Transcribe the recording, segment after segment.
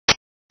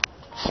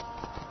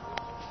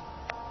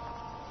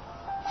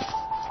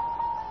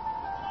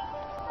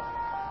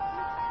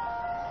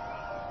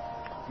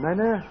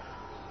Mənə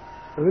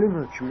ölüm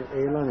hökmü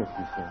elan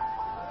etmişsən.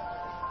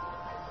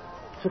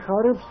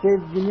 Çıxarıb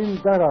sevginin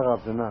dar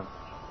ağacına.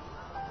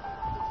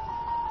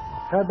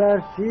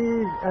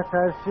 Xəbərsiz,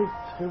 əsərsiz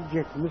çıxıb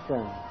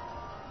getmişsən.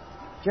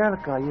 Gəl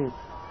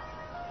qayıt,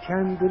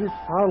 kəndiri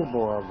sal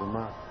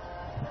boğazıma.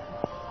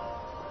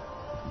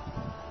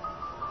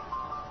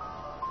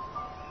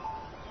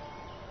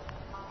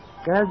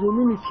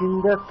 Qəlbimin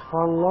içində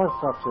tufanlar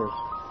saçır.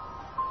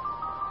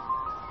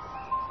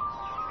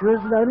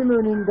 Gözlərim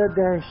önündə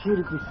dəyişir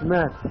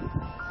qismət.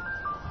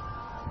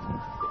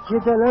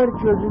 Gecələr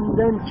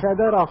gözümdən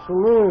kədər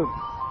asılır,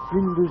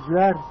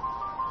 gündüzlər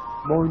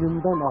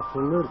boynumdan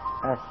asılır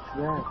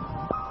əsvər.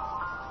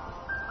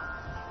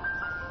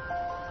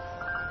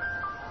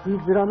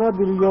 Hicrana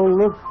bir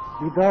yolluk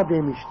vida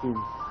demişdim.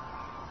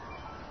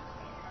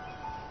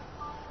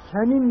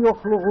 Sənin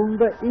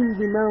yoxluğunda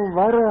indi mən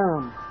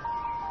varam.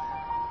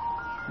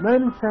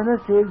 Mən sənə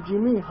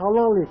sevgimi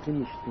halal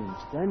etmişdim,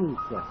 sən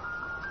isə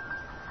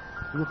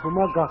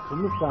yuxuma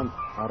qatmışsan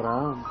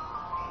haram.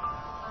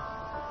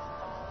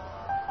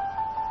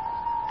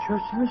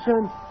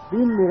 Köçmüşsən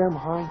bilmirəm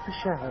hansı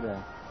şəhərə.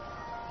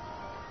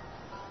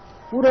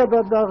 Burada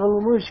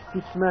dağılmış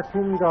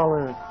qismətin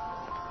qalır.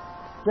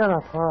 Gəl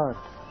apar,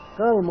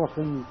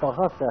 qalmasın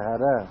daha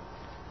səhərə.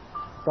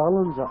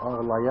 Dalınca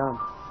ağlayan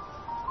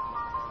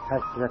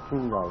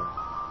həsrətin qalır.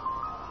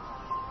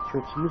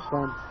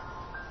 Köçmüşsən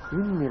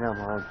bilmirəm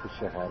hansı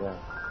şəhərə.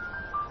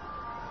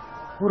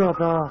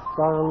 Burada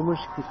dağılmış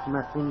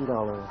qismətin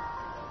qalır.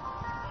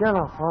 Gəl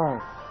apar,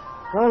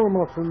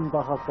 qalmasın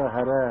daha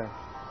səhərə.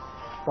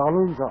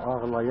 Dalınca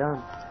ağlayan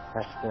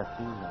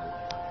həsrətin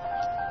qalır.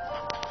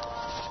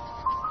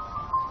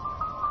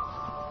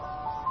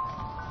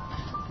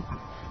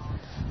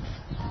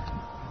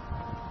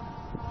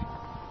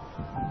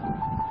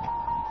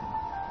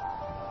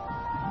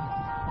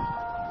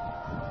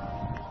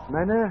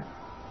 Mənə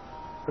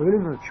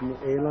ölüm hökmü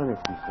elan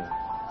etmişsən.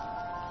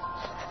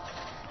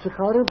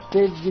 Çıxarıb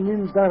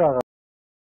sevginin dar ağacına.